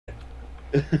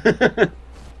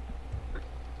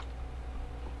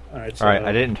Alright, so... Alright,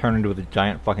 I didn't turn into a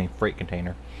giant fucking freight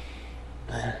container.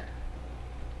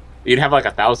 You'd have like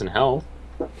 1,000 health.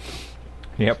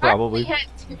 Yeah, probably. I had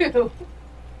 2.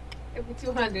 It'd be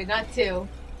 200, not 2.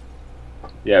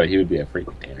 Yeah, but he would be a freight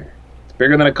container. It's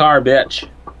bigger than a car, bitch.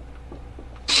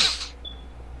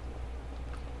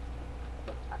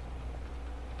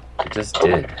 It just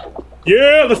did.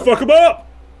 Yeah, let's fuck him up!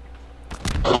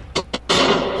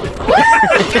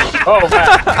 Oh,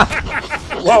 wow.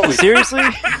 Whoa, seriously?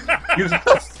 You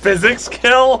physics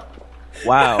kill?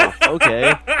 Wow,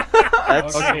 okay.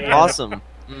 That's awesome.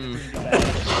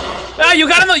 Ah, you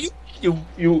got him! You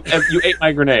ate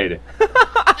my grenade.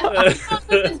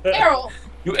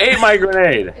 You ate my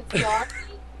grenade.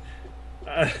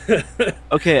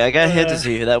 Okay, I got a hint to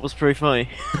see. That was pretty funny.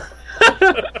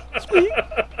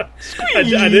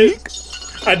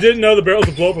 I didn't know the barrels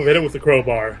would blow up if I hit it with the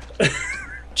crowbar.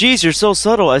 Jeez, you're so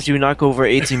subtle as you knock over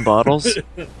 18 bottles.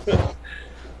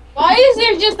 Why is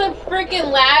there just a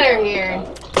freaking ladder here?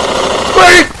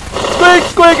 Squeak! Squeak!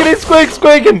 Squeaking! Squeak!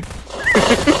 Squeaking!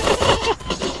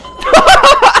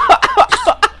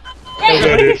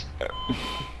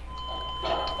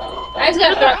 I just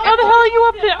gotta throw. How the hell are you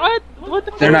up there? What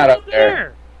the They're not up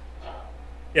there.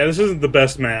 Yeah, this isn't the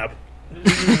best map.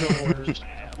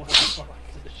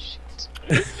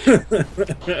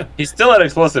 He's still at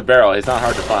explosive barrel. He's not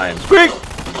hard to find. Squeak!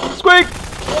 Squeak!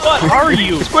 What are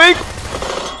you? Squeak!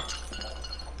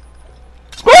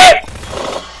 Squeak!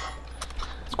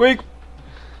 Squeak!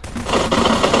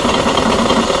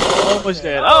 Almost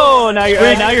dead. Oh, now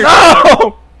you're.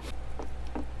 No!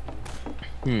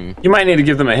 You might need to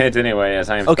give them a hint anyway, as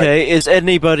I am. Okay, is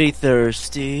anybody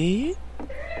thirsty?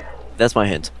 That's my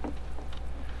hint.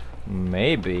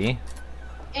 Maybe.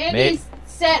 Andy's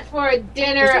set for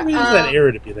dinner. There's no reason for that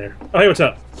error to be there. Oh, hey, what's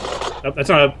up? Oh, that's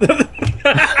not a...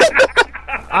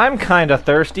 I'm kind of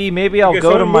thirsty. Maybe I'll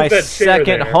go to my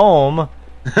second home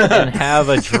and have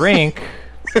a drink.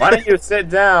 Why don't you sit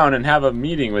down and have a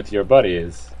meeting with your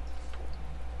buddies?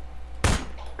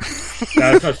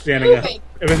 No, it's not standing up.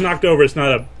 If it's knocked over, it's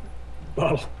not a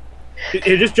bottle.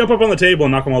 You just jump up on the table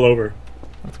and knock them all over.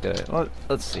 That's good.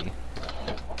 Let's see.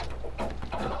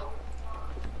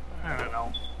 I don't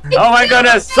know. Oh my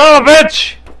goodness! Son of a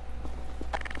bitch!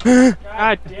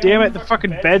 God damn it! The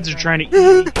fucking beds are trying to eat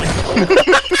me.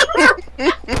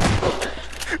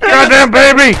 Goddamn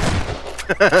baby!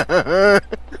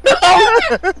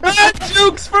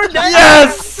 Jukes for days!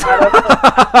 Yes!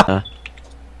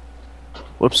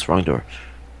 Whoops, wrong door.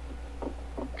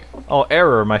 Oh,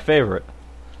 error, my favorite.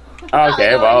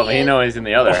 Okay, well, he knows he's in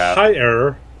the other half. Hi,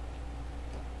 error.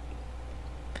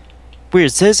 Weird,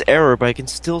 it says error, but I can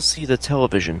still see the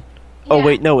television. Yeah. Oh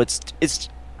wait, no, it's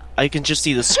I can just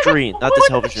see the screen, not the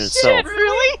television itself.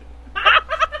 Really?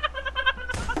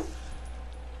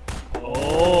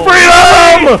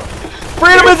 Freedom!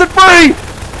 Freedom isn't free!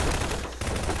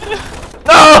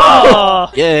 No!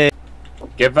 Yay!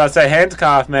 Give us a hint,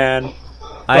 Kaufman.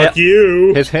 Fuck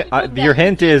you! Your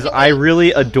hint is, I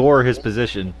really adore his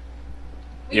position.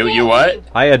 You what?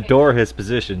 I adore his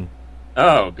position.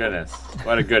 Oh, goodness.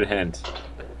 What a good hint.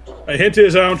 A hint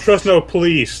is I don't trust no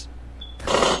police.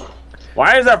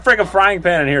 Why is that freaking frying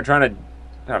pan in here trying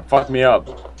to fuck me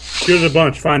up? Here's a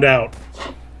bunch, find out.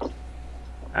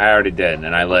 I already did,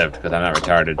 and I lived, because I'm not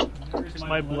retarded. Here's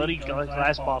my bloody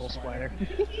glass bottle splatter.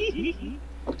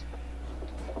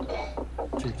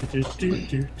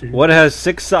 What has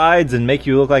 6 sides and make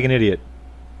you look like an idiot?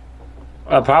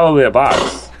 Probably a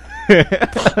box.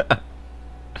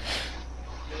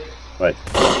 But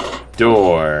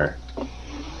door.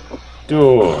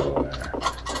 Oh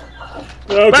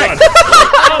god!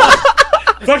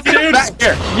 Fuck you, dude! Back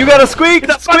here! You gotta squeak!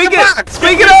 Squeak it!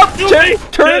 Squeak it up!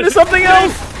 Turn into something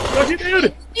else! Fuck you,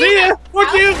 dude! See ya!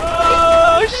 Fuck you!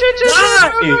 Oh shit! Just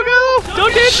go!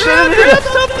 Don't dance around! Grab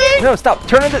something! No, stop!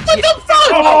 Turn into... What the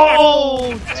fuck?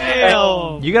 Oh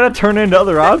damn! You gotta turn into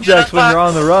other objects when you're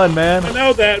on the run, man. I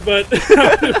know that, but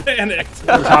I'm panicked.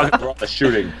 We're talking about the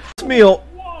shooting. Meal.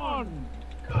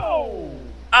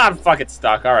 I'm fucking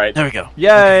stuck, alright. There we go.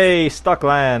 Yay! Stuck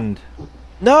land.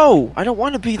 No! I don't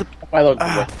want to be the...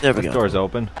 there we This go. door's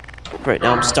open. Right,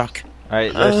 now I'm stuck.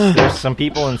 Alright, there's some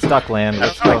people in stuck land.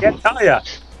 Let's I go. can't tell ya.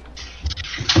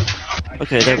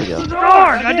 Okay, there we go. Door!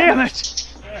 God damn it!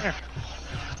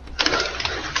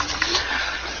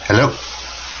 Hello.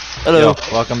 Hello. Yo,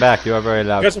 welcome back. You are very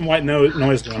loud. Got some white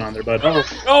noise going on there, bud.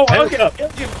 Oh, okay.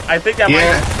 I think I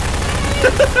Yeah.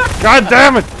 might. God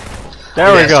damn it!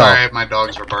 There we go. Sorry, my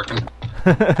dogs were barking.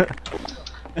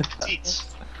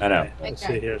 I know. Let's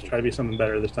see here. Let's try to be something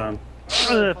better this time.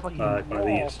 Fucking One of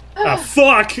these. Ah,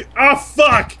 fuck! Ah,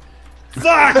 fuck!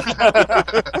 Fuck!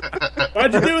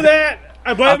 Why'd you do that?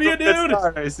 I blame you, dude.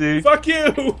 I see. Fuck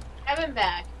you. Have him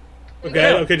back.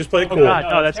 Okay, just play it Oh cool. god,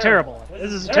 no, that's terrible.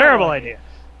 This is a terrible idea.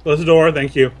 Close the door,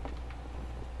 thank you.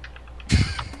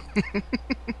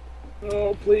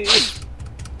 Oh, please.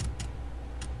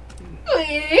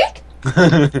 Quick.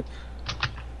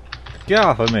 Get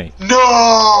off of me.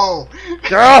 No!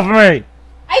 Get off of me!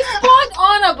 I spawned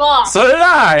on a box. So did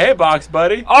I. Hey, box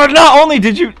buddy. Oh, not only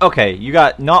did you... Okay, you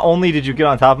got... Not only did you get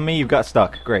on top of me, you got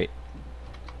stuck. Great.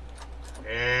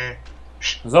 I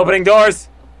was opening doors.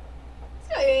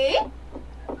 Quick.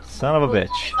 Son of a bitch.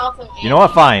 It's also You know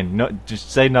what? Fine. No, just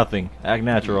say nothing. Act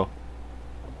natural.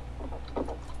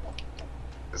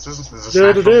 This is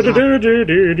natural.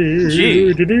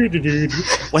 Gee.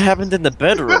 What happened in the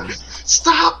bedroom?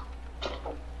 Stop!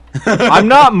 I'm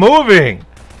not moving!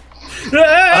 No,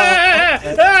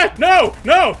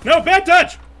 bad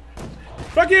touch!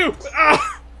 Fuck you!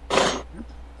 Ah.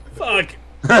 Fuck.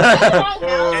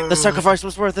 The sacrifice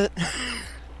was worth it.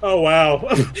 Oh, wow.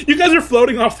 You guys are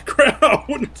floating off the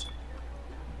ground.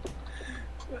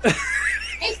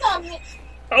 It's on me.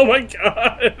 Oh my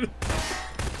god.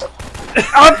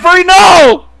 I'm free!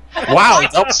 No! Wow,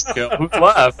 double kill. Who's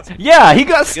left? Yeah, he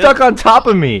got stuck on top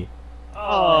of me.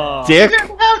 Oh. You Dick.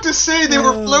 didn't have to say they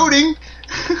were floating.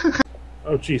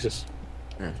 Oh, Jesus.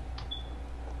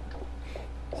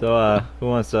 So, who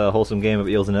wants a wholesome game of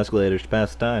eels and escalators to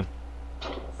pass the time?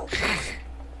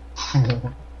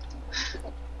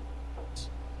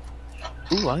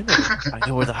 Ooh, I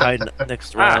know where to hide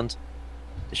next round.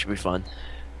 It should be fun.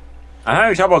 I'm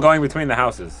having trouble going between the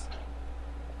houses.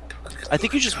 I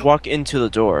think you just walk into the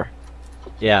door.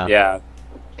 Yeah. Yeah.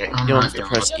 You don't have to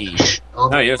press E.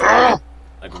 No, you just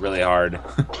like really hard.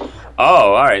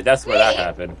 Oh, all right. That's where that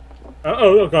happened.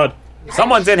 Oh god.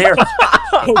 Someone's in here.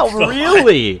 Oh,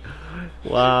 really?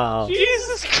 Wow.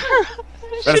 Jesus Christ.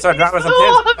 Better start dropping some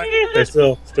pins. Stay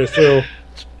still. Stay still.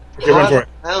 Get ready for it.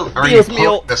 How are you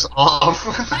pulling this off?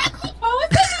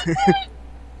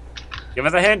 Give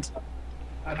us a hint.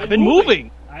 I've been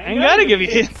moving. I ain't gotta give you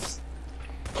hints.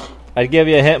 I'd give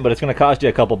you a hint, but it's gonna cost you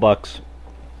a couple bucks.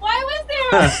 Why was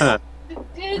there?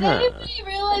 Did anybody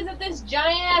realize that this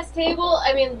giant-ass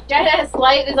giant-ass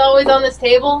light is always on this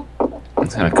table?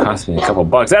 It's gonna cost me a couple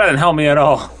bucks. That doesn't help me at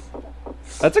all.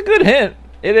 That's a good hint.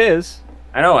 It is.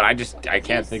 I know, and I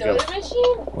can't think of Soda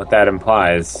machine? what that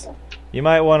implies. You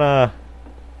might wanna...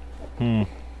 Kind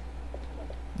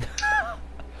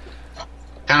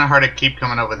of hard to keep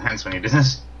coming up with hints when you do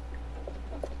this.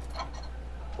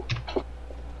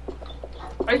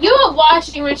 Are you a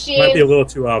washing machine? Might be a little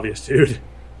too obvious, dude.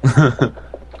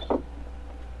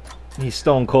 He's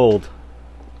stone cold.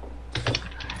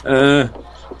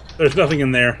 There's nothing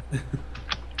in there.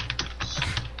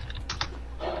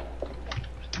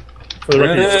 For the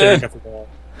record, you're staring at the wall.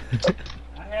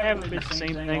 I haven't been the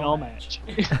same thing all match.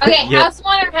 Okay, Yeah. house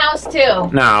 1 or house 2?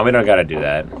 No, we don't gotta do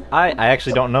that. I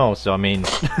actually don't know, so I mean...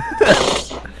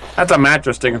 That's a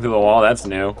mattress sticking through the wall. That's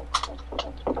new.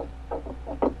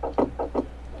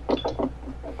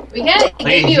 We gotta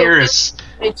Hey, give you here's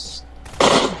which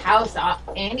house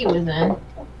Andy was in.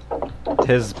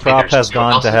 His prop there's has two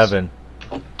gone to houses. heaven.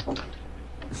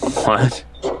 What?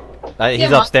 He's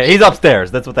Yeah, upstairs. He's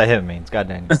upstairs. That's what that hit means. God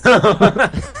dang it.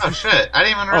 oh shit! I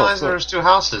didn't even realize cool. there was 2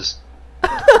 houses.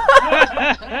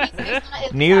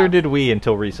 Neither did we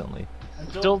until recently.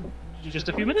 Until just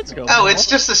a few minutes ago. Oh, it's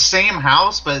just the same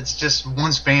house, but it's just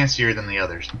one's fancier than the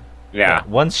others. Yeah.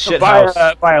 One shit By,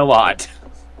 house. by a lot.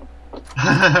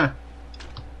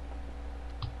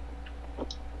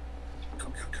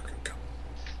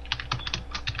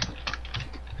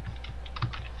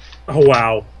 Oh,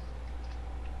 wow.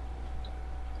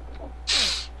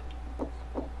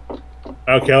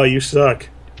 Oh, Kelly, you suck.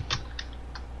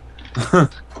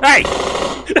 Hey!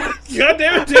 God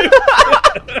damn it, dude!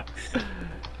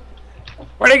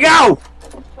 Where'd he go?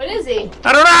 What is he?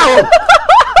 I don't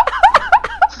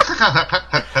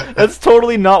know! That's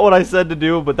totally not what I said to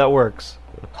do, but that works.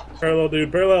 Parallel,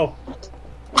 dude, parallel.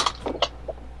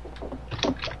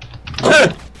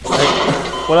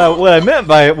 What I meant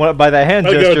by that hand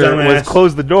Let go, gesture was dumbass.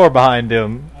 close the door behind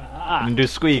him Ah. and do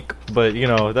squeak, but you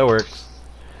know, that works.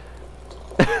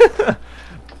 3,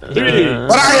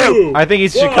 What are you? 2, I think he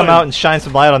should come 1. out and shine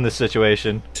some light on this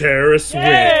situation. Terrorists win.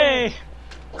 Hey!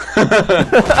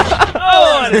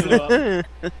 Oh, I didn't know.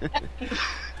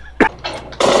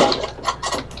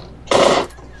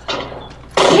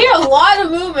 I hear a lot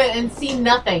of movement and see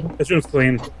nothing. This room's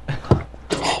clean.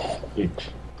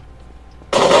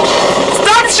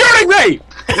 Stop shooting me!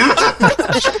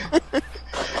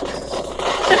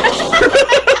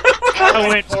 I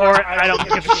went for it. I don't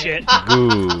give a shit.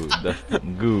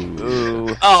 Good.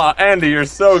 Ooh. Oh, Andy, you're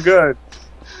so good.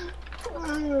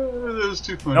 That was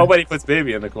too funny. Nobody puts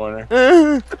baby in the corner.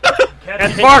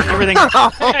 That's Mark. Everything.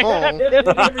 Around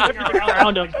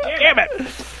him. Damn it.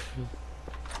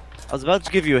 I was about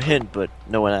to give you a hint, but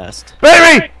no one asked.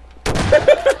 Baby!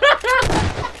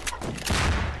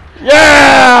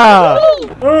 Yeah!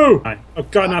 Oh! Oh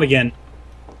God, not again.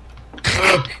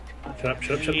 Shut up, shut up,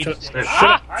 shut up, shut up. Shut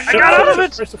up. I got out of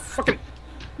it! Where's the fucking...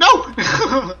 No!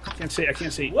 I can't see, I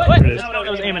can't see. What? There it is. That's what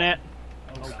I was aiming at.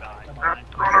 Oh God. Come on.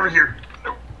 Run over here.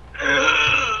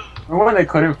 Remember when they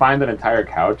couldn't find an entire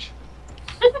couch?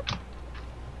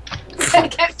 I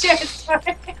kept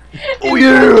trying. Oh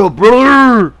yeah,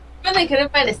 brother! When they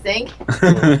couldn't find a sink.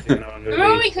 Remember Remember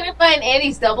when we couldn't find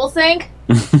Andy's double sink?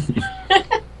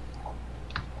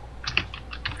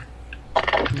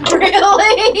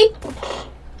 Really?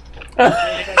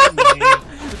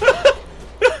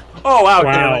 Oh wow!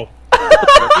 Wow.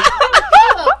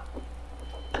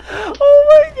 Oh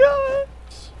my god!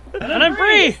 And I'm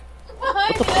free!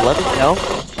 What the bloody hell?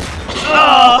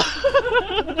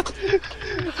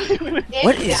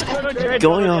 What is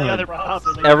going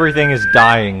on? Everything is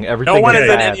dying. Everything No one is is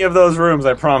in bad. any of those rooms.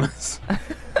 I promise.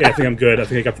 Yeah, I think I'm good. I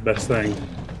think I got the best thing.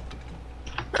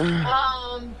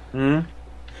 Hmm.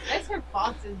 That's her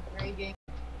box is breaking.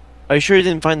 Are you sure you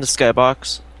didn't find the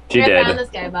skybox? She I found did.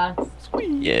 the skybox.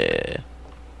 Yeah.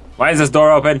 Why is this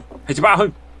door open? Hey,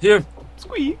 Jabahun! Here!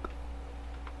 Squeak.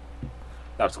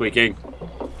 Stop squeaking.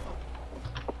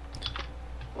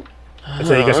 I'd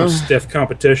say you got some stiff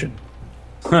competition.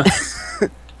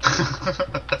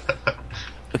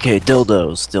 Okay,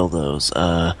 dildos.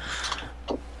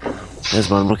 That's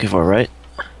what I'm looking for, right?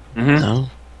 Mm-hmm. No?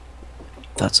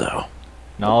 Thought so.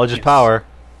 Knowledge is power.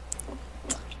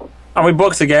 Are we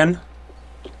books again?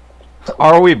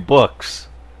 Are we books?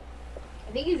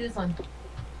 I think he's this one.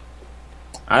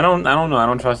 I don't know. I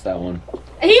don't trust that one.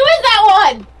 He was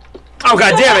that one! Oh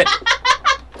god damn it!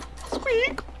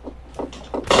 Squeak.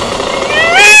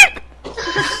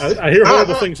 I hear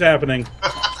horrible things happening.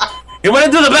 He went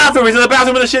into the bathroom. He's in the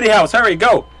bathroom of the shitty house. Hurry,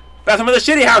 go! Bathroom of the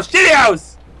shitty house. Shitty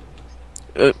house.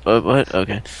 What?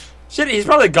 Okay. Shitty. He's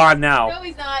probably gone now. No,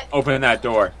 he's not. Opening that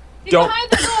door. He's Don't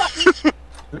behind the door.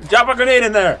 drop a grenade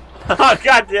in there. Oh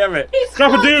god damn it! He's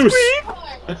Drop a closing deuce. the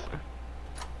door.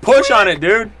 Push on it,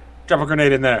 dude. Drop a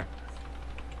grenade in there.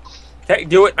 Okay,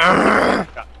 do it.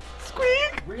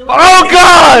 Squeak. Oh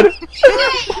god!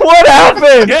 What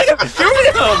happened? Get him! Shoot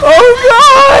him! Oh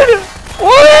god!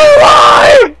 What am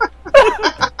I?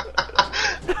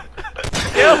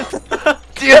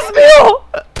 Dios mío!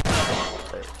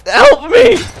 Help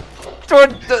me!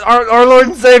 Toward our Lord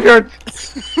and Savior!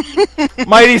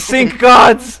 Mighty sink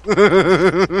gods!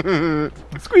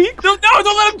 Squeak! No, don't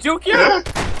let him juke you!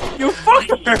 You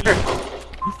fucker!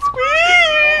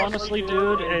 Squeak! Honestly,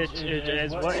 dude,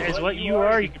 as what you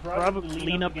are, you could probably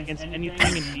lean up against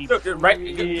anything and be. Look, right,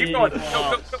 keep going.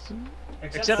 Go.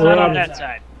 Except not on that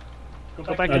side. Go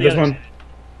back to the this other one.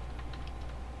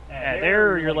 side.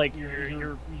 There, you're like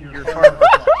you're hard.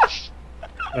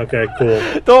 Okay, cool.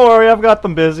 Don't worry, I've got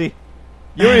them busy.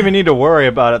 You don't even need to worry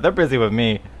about it. They're busy with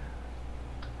me.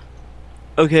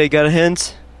 Okay, got a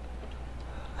hint?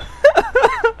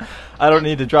 I don't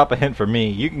need to drop a hint for me.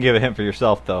 You can give a hint for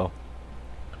yourself, though.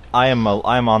 I'm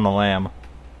on the lam.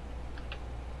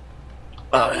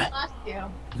 Lost you.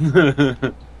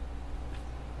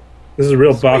 This is a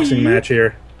real boxing match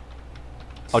here.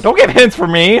 Oh, don't give hints for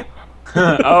me!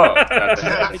 Oh.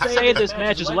 They say this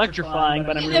match is electrifying,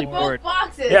 but I'm These really are both bored.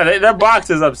 boxes. Yeah, their box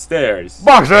is upstairs.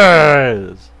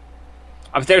 Boxes!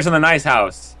 Upstairs in the nice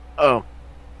house. Oh.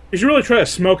 You should really try to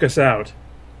smoke us out.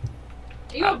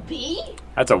 Are you a bee?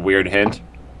 That's a weird hint.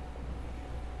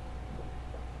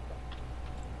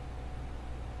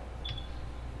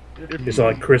 It's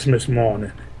like Christmas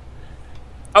morning.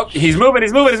 Oh, he's moving.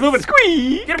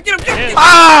 Squeak! Get him.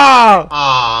 Ah!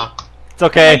 Ah. It's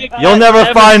okay. You'll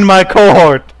never find my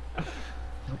cohort. 4,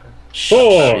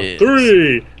 Shit.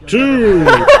 3, 2, with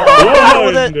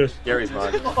 1. Gary's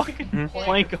mine.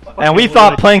 Plank of And we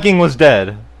thought planking was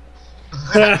dead.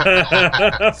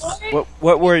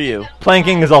 What were you?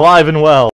 Planking is alive and well.